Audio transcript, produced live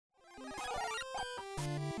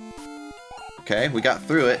Okay, we got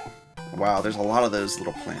through it. Wow, there's a lot of those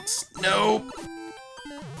little plants. Nope.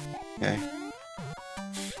 Okay.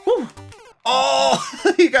 Woo! Oh,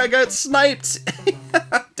 you guy got sniped.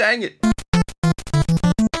 Dang it.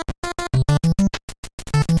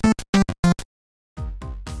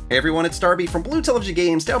 Hey everyone, it's Darby from Blue Television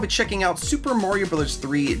Games. Today I'll be checking out Super Mario Bros.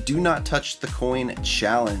 3 Do Not Touch the Coin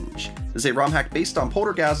Challenge. This is a ROM hack based on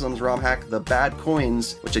Poltergasm's ROM hack, The Bad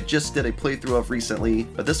Coins, which I just did a playthrough of recently,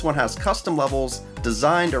 but this one has custom levels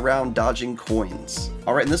designed around dodging coins.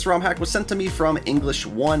 Alright, and this ROM hack was sent to me from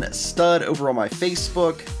English1 Stud over on my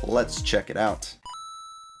Facebook. Let's check it out.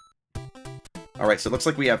 Alright, so it looks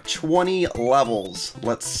like we have 20 levels.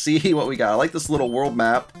 Let's see what we got. I like this little world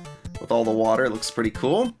map with all the water. It looks pretty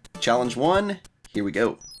cool. Challenge 1, here we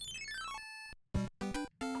go.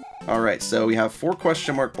 Alright, so we have 4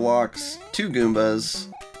 question mark blocks, 2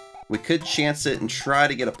 Goombas. We could chance it and try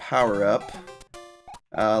to get a power-up.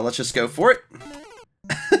 Let's just go for it.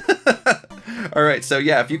 Alright, so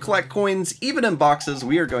yeah, if you collect coins, even in boxes,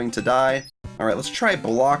 we are going to die. Alright, let's try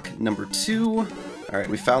block number 2. Alright,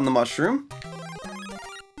 we found the mushroom.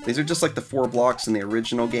 These are just like the 4 blocks in the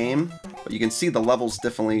original game, but you can see the levels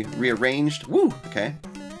definitely rearranged. Woo! Okay.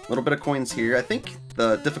 A little bit of coins here. I think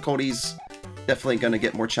the difficulty's definitely going to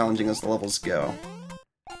get more challenging as the levels go.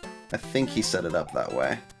 I think he set it up that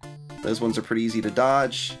way. Those ones are pretty easy to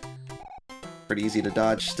dodge. Pretty easy to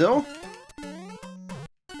dodge still.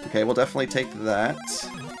 Okay, we'll definitely take that.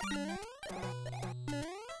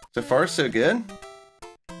 So far, so good.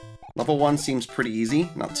 Level 1 seems pretty easy.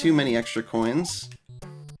 Not too many extra coins.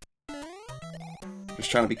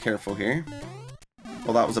 Just trying to be careful here.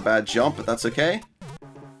 Well, that was a bad jump, but that's okay.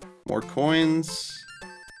 More coins.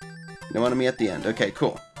 No enemy at the end. Okay,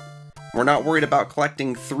 cool. We're not worried about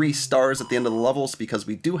collecting 3 stars at the end of the levels because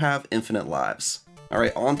we do have infinite lives.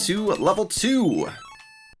 Alright, on to level 2.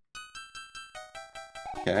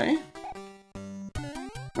 Okay.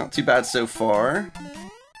 Not too bad so far.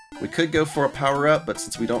 We could go for a power-up, but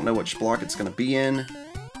since we don't know which block it's going to be in,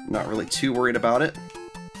 I'm not really too worried about it.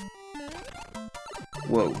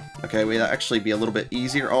 Whoa. Okay, wait, that'd actually be a little bit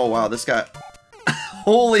easier. Oh, wow, this got...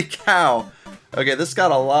 Holy cow! Okay, this got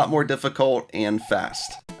a lot more difficult and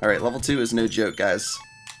fast. Alright, level 2 is no joke, guys.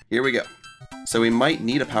 Here we go. So we might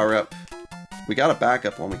need a power-up. We got a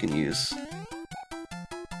backup one we can use.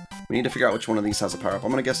 We need to figure out which one of these has a power-up. I'm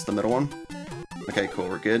gonna guess the middle one. Okay, cool,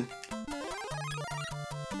 we're good.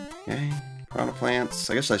 Okay, piranha plants.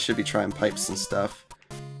 I guess I should be trying pipes and stuff.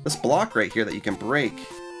 This block right here that you can break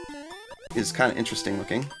is kind of interesting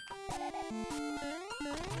looking.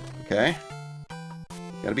 Okay.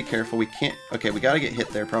 Gotta be careful, we can't... Okay, we gotta get hit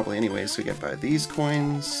there probably anyway, so we get by these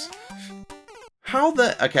coins. How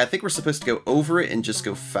the... Okay, I think we're supposed to go over it and just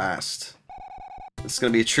go fast. This is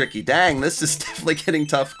gonna be tricky. Dang, this is definitely getting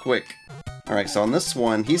tough quick. Alright, so on this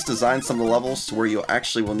one, he's designed some of the levels to where you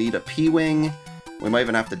actually will need a P-Wing. We might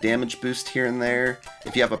even have to damage boost here and there.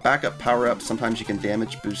 If you have a backup power-up, sometimes you can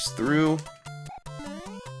damage boost through.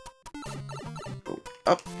 Go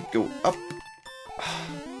up, go up.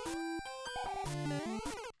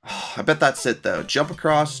 I bet that's it, though. Jump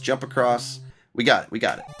across, jump across. We got it, we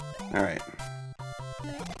got it. Alright.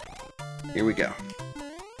 Here we go.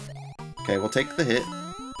 Okay, we'll take the hit.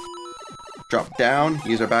 Drop down,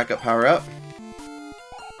 use our backup power-up.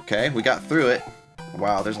 Okay, we got through it.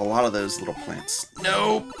 Wow, there's a lot of those little plants.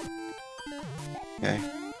 Nope! Okay.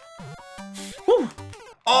 Woo!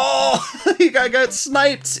 Oh! You guy got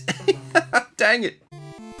sniped! Dang it!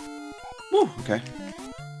 Woo! Okay.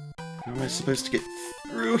 How am I supposed to get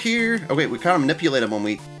through here? Oh wait, we kind of manipulate him when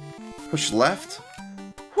we push left.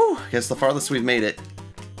 Whew, I guess the farthest we've made it.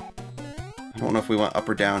 I don't know if we went up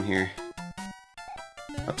or down here.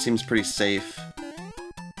 Up seems pretty safe.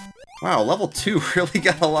 Wow, level 2 really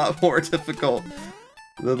got a lot more difficult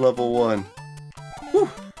than level 1. Whew.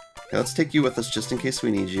 Okay, let's take you with us just in case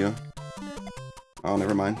we need you. Oh,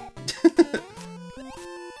 never mind.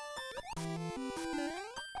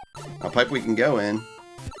 A pipe we can go in.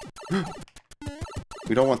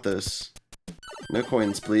 We don't want those. No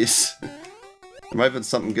coins, please. There might have been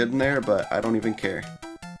something good in there, but I don't even care.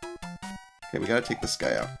 Okay, we gotta take this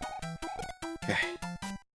guy out. Okay.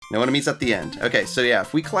 No enemies at the end. Okay, so yeah,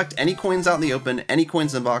 if we collect any coins out in the open, any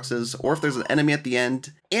coins in boxes, or if there's an enemy at the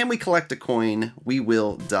end, and we collect a coin, we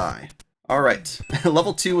will die. Alright,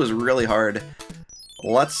 level 2 was really hard.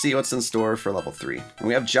 Let's see what's in store for level 3. And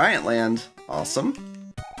we have Giant Land.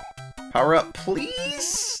 Awesome. Power up,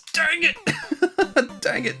 please! Dang it!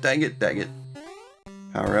 Dang it, dang it, dang it.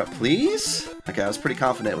 Power up, please. Okay, I was pretty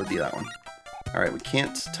confident it would be that one. Alright, we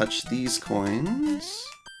can't touch these coins.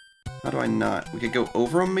 How do I not? We could go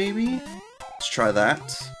over them, maybe? Let's try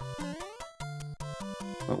that.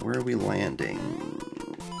 But where are we landing?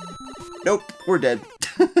 Nope, we're dead.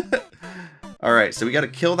 Alright, so we gotta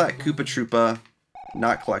kill that Koopa Troopa,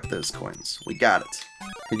 not collect those coins. We got it.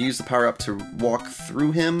 Could use the power-up to walk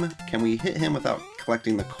through him. Can we hit him without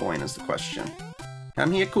collecting the coin is the question.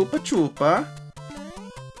 Come here, Koopa Troopa.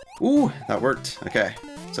 Ooh, that worked. Okay,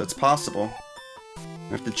 so it's possible.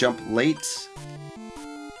 We have to jump late.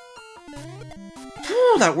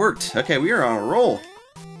 Ooh, that worked. Okay, we are on a roll.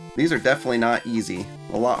 These are definitely not easy.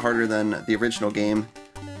 A lot harder than the original game.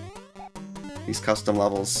 These custom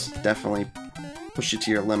levels definitely push you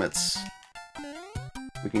to your limits.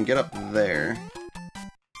 We can get up there. I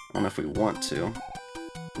don't know if we want to.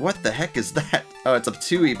 What the heck is that? Oh, it's a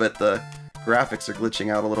 2E, but the graphics are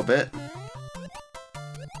glitching out a little bit.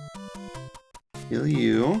 Kill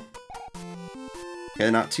you.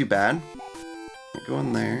 Okay, not too bad. Can't go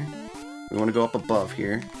in there. We want to go up above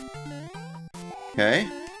here. Okay.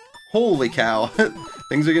 Holy cow.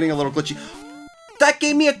 Things are getting a little glitchy. That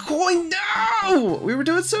gave me a coin! No! We were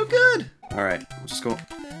doing so good! Alright, we'll just go...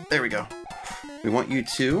 There we go. We want you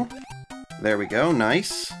to... There we go,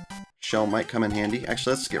 nice. Shell might come in handy.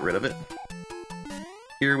 Actually, let's get rid of it.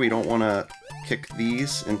 Here, we don't want to kick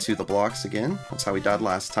these into the blocks again. That's how we died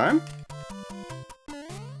last time.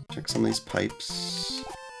 Check some of these pipes.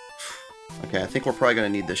 Okay, I think we're probably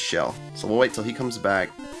going to need this shell. So we'll wait till he comes back.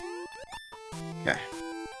 Okay.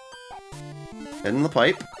 Head in the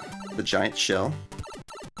pipe. The giant shell.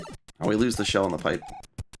 Oh, we lose the shell in the pipe.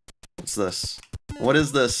 What's this? What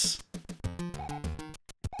is this?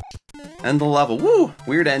 End the level. Woo!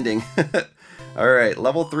 Weird ending. Alright,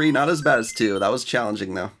 level 3, not as bad as 2. That was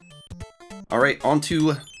challenging, though. Alright, on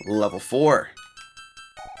to level 4.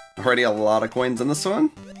 Already a lot of coins in this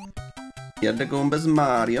one. Here the Goombas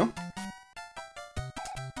Mario.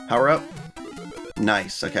 Power up.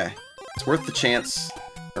 Nice, okay. It's worth the chance,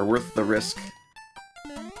 or worth the risk.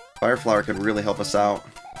 Fire Flower could really help us out.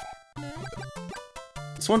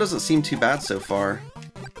 This one doesn't seem too bad so far.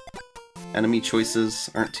 Enemy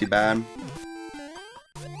choices aren't too bad.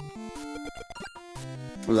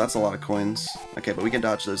 Ooh, that's a lot of coins. Okay, but we can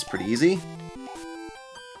dodge those pretty easy.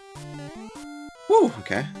 Woo,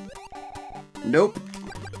 okay. Nope.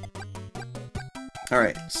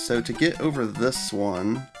 Alright, so to get over this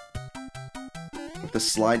one, we have to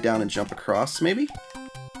slide down and jump across, maybe?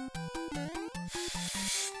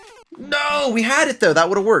 No, we had it though. That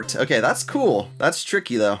would have worked. Okay, that's cool. That's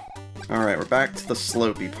tricky though. Alright, we're back to the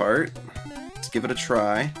slopey part. Let's give it a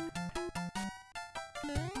try.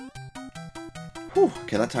 Whew,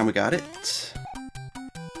 okay, that time we got it.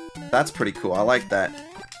 That's pretty cool. I like that.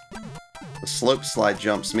 The slope slide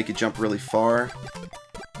jumps make you jump really far.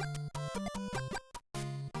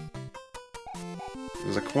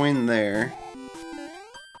 There's a coin there.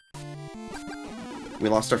 We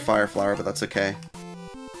lost our Fire Flower, but that's okay.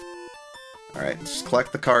 Alright, just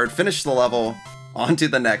collect the card, finish the level, on to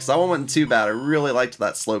the next. That one wasn't too bad. I really liked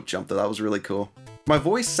that slope jump, though. That was really cool. My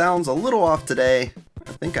voice sounds a little off today.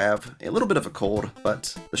 I think I have a little bit of a cold,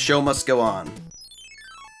 but the show must go on.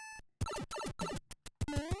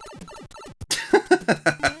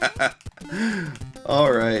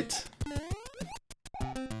 Alright.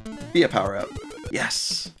 Be a power-up.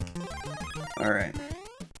 Yes! Alright.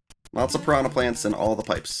 Lots of piranha plants in all the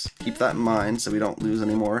pipes. Keep that in mind so we don't lose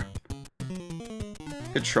any more.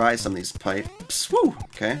 Could try some of these pipes. Woo!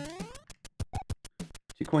 Okay.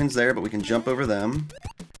 2 coins there, but we can jump over them.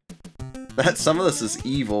 Some of this is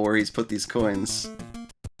evil where he's put these coins.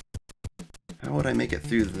 How would I make it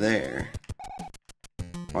through there?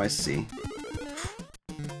 Oh, I see.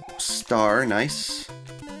 Star, nice.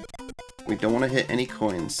 We don't want to hit any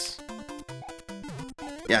coins.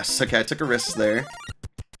 Yes, okay, I took a risk there.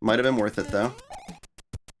 Might have been worth it, though.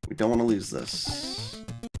 We don't want to lose this.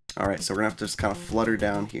 Alright, so we're gonna have to just kind of flutter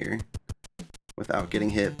down here without getting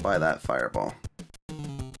hit by that fireball.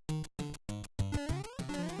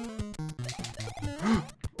 Oh,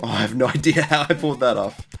 I have no idea how I pulled that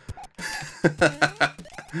off.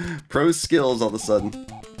 Pro skills all of a sudden.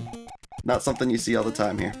 Not something you see all the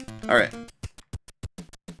time here. Alright.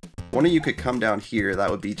 One of you could come down here,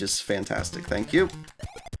 that would be just fantastic. Thank you.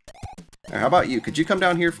 How about you? Could you come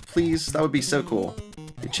down here, please? That would be so cool.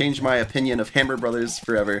 You changed my opinion of Hammer Brothers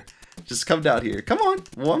forever. Just come down here. Come on.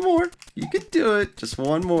 One more. You can do it. Just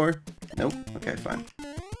one more. Nope. Okay, fine.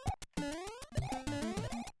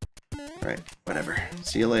 Alright, whatever.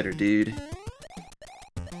 See you later, dude.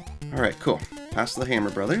 Alright, cool. Past the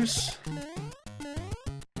Hammer Brothers.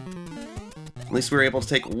 At least we were able to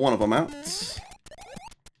take one of them out.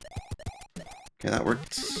 Okay, that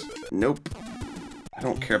worked. Nope. I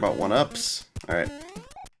don't care about 1-ups. Alright.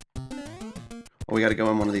 Oh, we gotta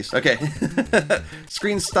go in one of these. Okay.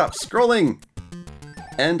 Screen stop scrolling.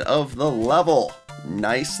 End of the level.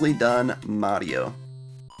 Nicely done, Mario.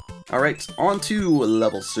 Alright, on to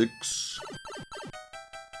level 6.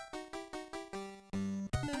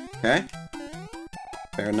 Okay.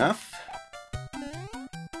 Fair enough.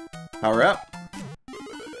 Power up.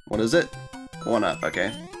 What is it? 1 up,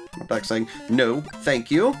 okay. My back's saying, no,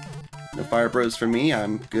 thank you. No fire bros for me,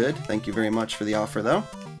 I'm good. Thank you very much for the offer, though.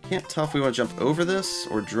 Can't tell if we want to jump over this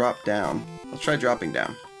or drop down. Let's try dropping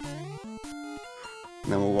down.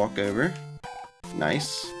 And then we'll walk over.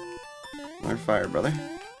 Nice. Another fire, brother.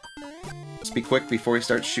 Let's be quick before he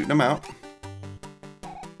starts shooting them out.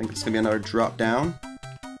 I think it's gonna be another drop down.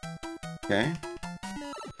 Okay.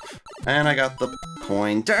 And I got the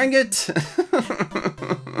coin. Dang it!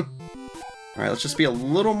 Alright, let's just be a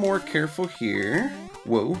little more careful here.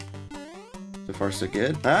 Whoa. So far, so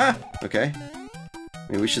good. Ah! Okay.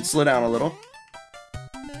 Maybe we should slow down a little.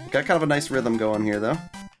 Got kind of a nice rhythm going here, though.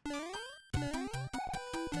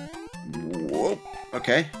 Whoa.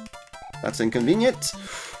 Okay. That's inconvenient.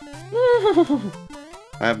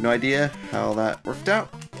 I have no idea how that worked out.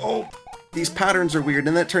 Oh! These patterns are weird,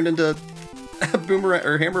 and that turned into Boomerang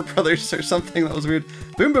or Hammer Brothers or something. That was weird.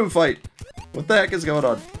 Boom Boom fight! What the heck is going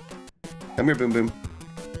on? Come here, Boom Boom.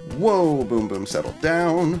 Whoa, Boom Boom, settle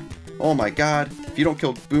down. Oh my god. If you don't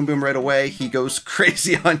kill Boom Boom right away, he goes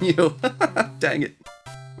crazy on you. Dang it.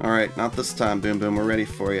 Alright, not this time, Boom Boom. We're ready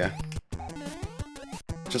for you.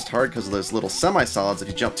 Just hard because of those little semi-solids. If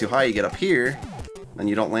you jump too high, you get up here. And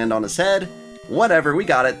you don't land on his head. Whatever, we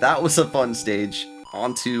got it. That was a fun stage.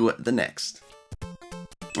 On to the next.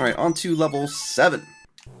 Alright, on to level 7.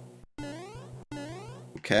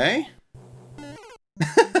 Okay.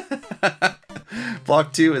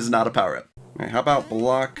 Block 2 is not a power-up. Alright, how about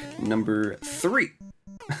block number 3?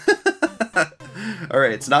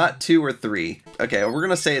 Alright, it's not 2 or 3. Okay, well, we're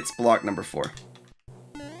gonna say it's block number 4.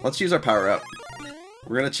 Let's use our power-up.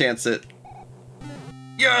 We're gonna chance it.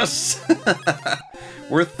 Yes!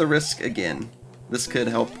 Worth the risk again. This could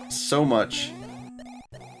help so much.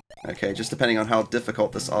 Okay, just depending on how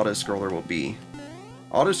difficult this auto-scroller will be.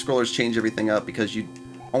 Auto-scrollers change everything up because you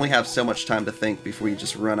only have so much time to think before you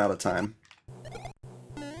just run out of time.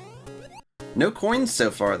 No coins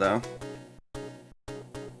so far, though.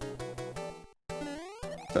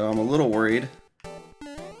 So I'm a little worried.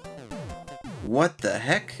 What the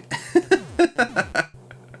heck?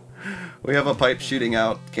 We have a pipe shooting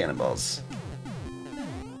out cannonballs.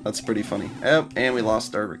 That's pretty funny. Oh, and we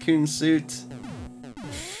lost our raccoon suit.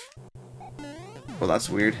 Well, that's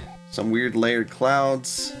weird. Some weird layered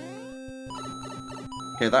clouds.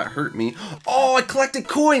 Okay, that hurt me. Oh, I collected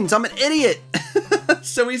coins! I'm an idiot!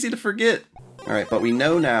 So easy to forget. Alright, but we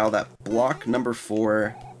know now that block number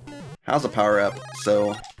 4 has a power-up,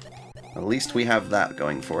 so at least we have that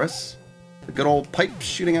going for us. The good old pipe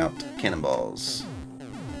shooting out cannonballs.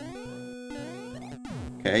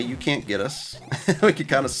 Okay, you can't get us. We could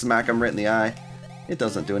kind of smack him right in the eye. It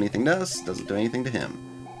doesn't do anything to us, doesn't do anything to him.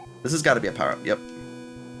 This has got to be a power-up, yep.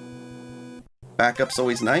 Backup's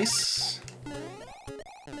always nice.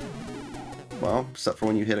 Well, except for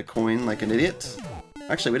when you hit a coin like an idiot.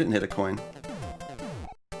 Actually, we didn't hit a coin.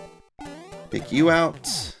 Pick you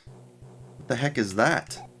out. What the heck is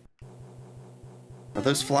that? Are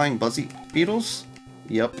those flying buzzy beetles?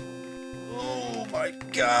 Yep. Oh my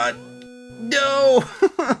god. No!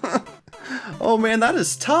 Oh man, that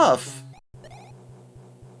is tough.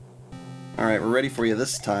 Alright, we're ready for you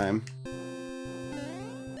this time.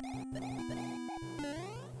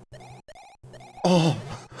 Oh!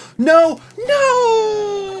 No! No!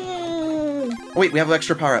 Oh, wait, we have an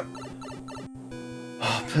extra power-up.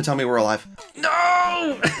 Oh, tell me we're alive.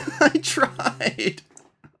 No! I tried.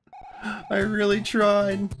 I really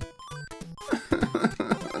tried.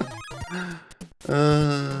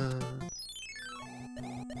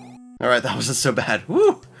 Alright, that wasn't so bad.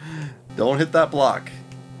 Woo! Don't hit that block.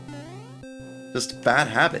 Just a bad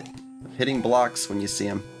habit of hitting blocks when you see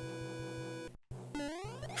them.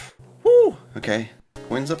 Woo! Okay,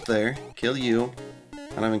 coin's up there. Kill you.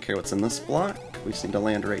 I don't even care what's in this block. We just need to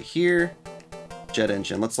land right here. Jet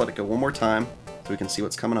engine. Let's let it go one more time so we can see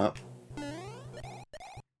what's coming up.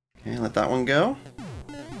 Okay, let that one go.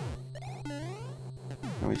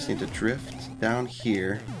 Now we just need to drift down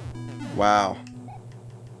here. Wow.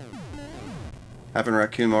 Having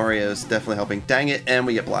Raccoon Mario is definitely helping. Dang it, and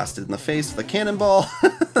we get blasted in the face with a cannonball.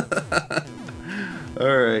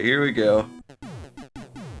 Alright, here we go.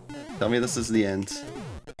 Tell me this is the end.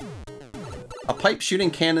 A pipe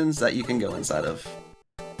shooting cannons that you can go inside of.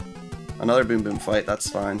 Another Boom Boom fight, that's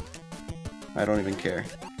fine. I don't even care.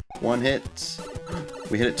 One hit.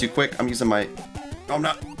 We hit it too quick. I'm using my Oh, I'm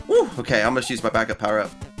not. Woo! Okay, I'm gonna use my backup power-up.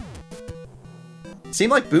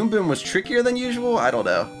 Seemed like Boom Boom was trickier than usual? I don't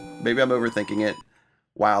know. Maybe I'm overthinking it.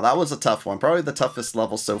 Wow, that was a tough one. Probably the toughest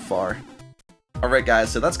level so far. Alright guys,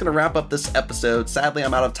 so that's going to wrap up this episode. Sadly,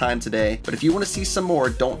 I'm out of time today, but if you want to see some more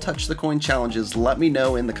Don't Touch the Coin challenges, let me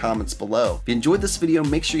know in the comments below. If you enjoyed this video,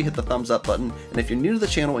 make sure you hit the thumbs up button, and if you're new to the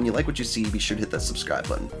channel and you like what you see, be sure to hit that subscribe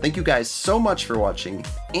button. Thank you guys so much for watching,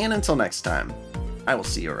 and until next time, I will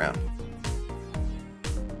see you around.